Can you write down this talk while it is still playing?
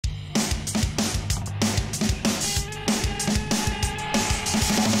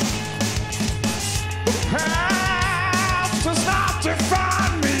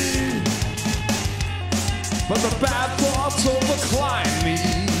the bad thoughts overclimb me.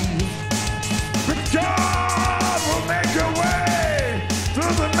 But God will make a way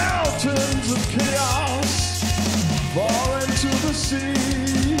through the mountains of chaos, far into the sea.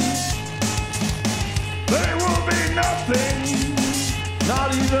 There will be nothing,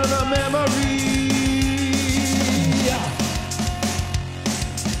 not even a memory.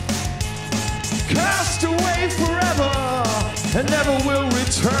 Cast away forever and never will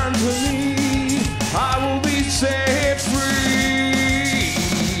return to me. I will be set free.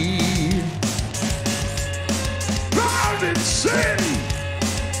 Bound in sin,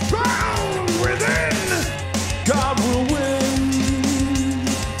 bound within, God will win.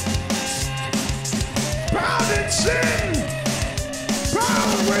 Bound in sin,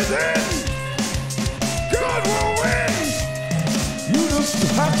 bound within, God will win. You just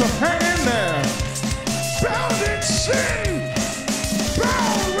have to hang in there. Bound in sin,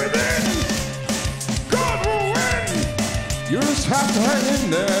 bound within, God will win. You just have to hang in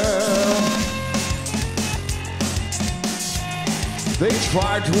there. They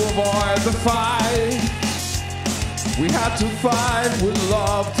tried to avoid the fight. We had to fight with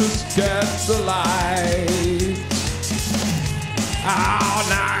love to get the light. Our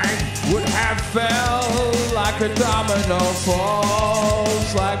night would have fell like a domino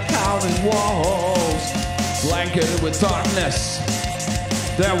falls, like counting walls, blanketed with darkness.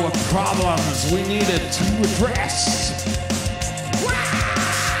 There were problems we needed to address. Wow!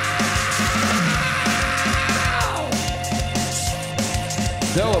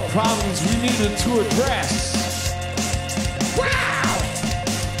 There were problems we needed to address. Wow!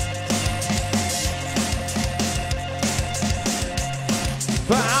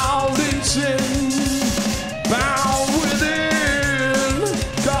 Bound in sin, bound within,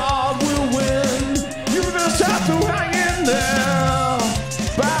 God will win. You just have to hang in there.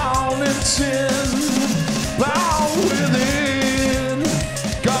 Bound in sin, bound within,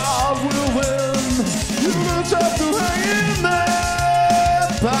 God will win. You just have to hang in there.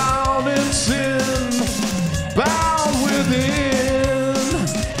 Bound in sin, bound within,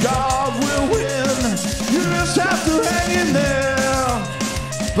 God will win. You just have to hang in there.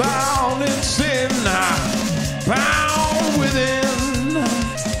 Bound